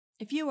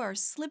If you are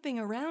slipping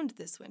around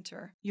this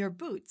winter, your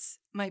boots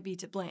might be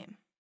to blame.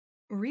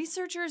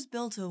 Researchers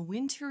built a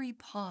wintry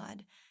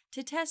pod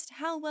to test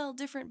how well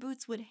different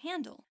boots would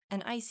handle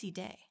an icy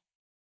day.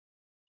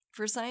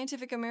 For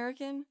Scientific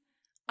American,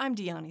 I'm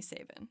Deani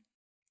Sabin.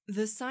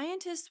 The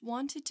scientists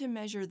wanted to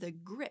measure the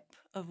grip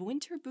of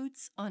winter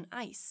boots on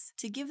ice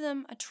to give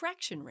them a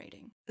traction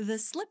rating. The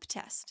slip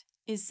test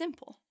is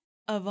simple.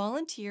 A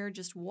volunteer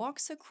just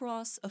walks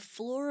across a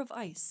floor of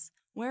ice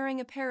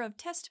wearing a pair of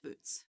test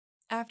boots.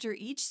 After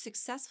each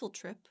successful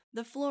trip,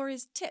 the floor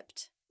is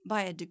tipped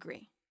by a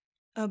degree.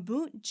 A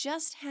boot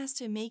just has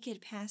to make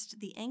it past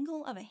the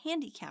angle of a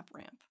handicap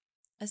ramp,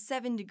 a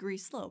 7-degree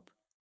slope,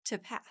 to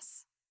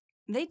pass.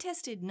 They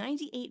tested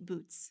 98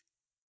 boots.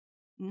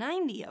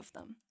 90 of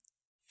them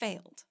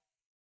failed.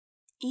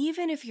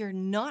 Even if you're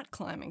not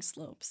climbing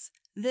slopes,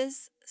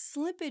 this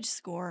slippage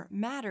score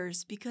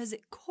matters because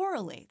it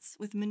correlates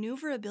with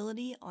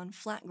maneuverability on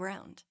flat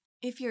ground.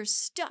 If you're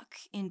stuck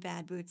in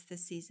bad boots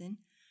this season,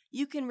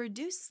 you can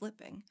reduce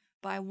slipping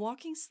by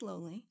walking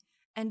slowly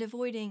and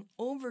avoiding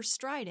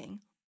overstriding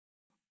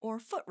or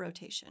foot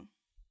rotation.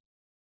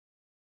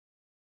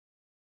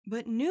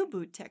 But new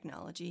boot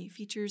technology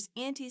features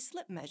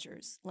anti-slip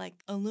measures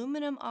like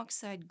aluminum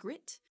oxide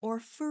grit or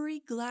furry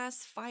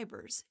glass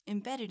fibers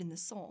embedded in the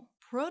sole.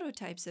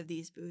 Prototypes of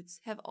these boots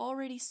have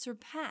already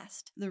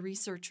surpassed the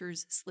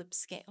researchers' slip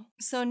scale.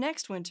 So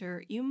next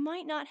winter, you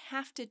might not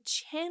have to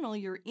channel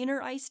your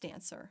inner ice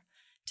dancer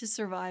to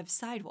survive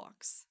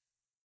sidewalks.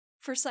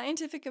 For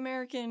Scientific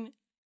American,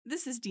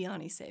 this is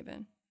Deani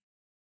Sabin.